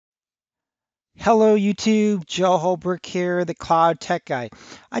Hello YouTube, Joe Holbrook here, the Cloud Tech Guy.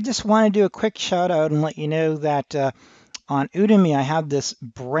 I just want to do a quick shout out and let you know that on Udemy I have this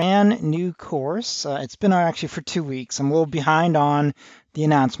brand new course. It's been out actually for 2 weeks. I'm a little behind on the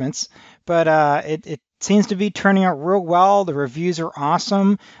announcements, but it seems to be turning out real well. The reviews are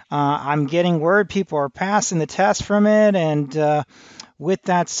awesome. I'm getting word people are passing the test from it, and with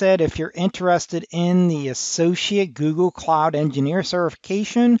that said, if you're interested in the Associate Google Cloud Engineer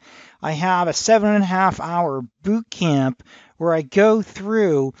certification, I have a 7.5 hour boot camp where I go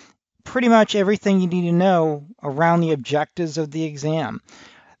through pretty much everything you need to know around the objectives of the exam.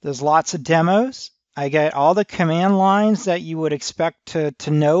 There's lots of demos. I get all the command lines that you would expect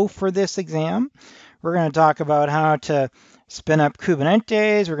to know for this exam. We're going to talk about how to spin up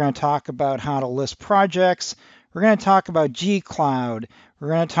Kubernetes. We're going to talk about how to list projects. We're going to talk about gCloud. We're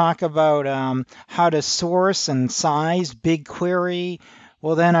going to talk about how to source and size BigQuery.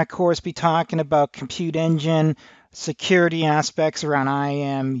 We'll then, of course, be talking about compute engine, security aspects around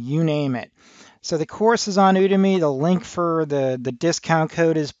IAM, you name it. So the course is on Udemy. The link for the discount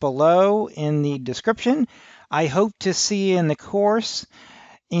code is below in the description. I hope to see you in the course,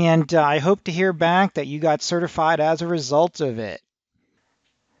 and I hope to hear back that you got certified as a result of it.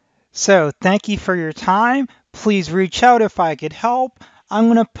 So thank you for your time. Please reach out if I could help. I'm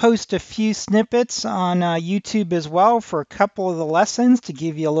going to post a few snippets on YouTube as well for a couple of the lessons to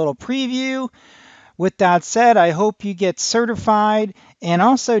give you a little preview. With that said, I hope you get certified. And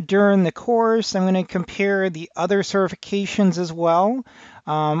also during the course, I'm going to compare the other certifications as well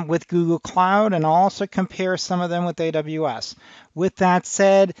with Google Cloud, and I'll also compare some of them with AWS. With that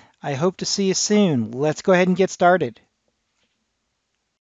said, I hope to see you soon. Let's go ahead and get started.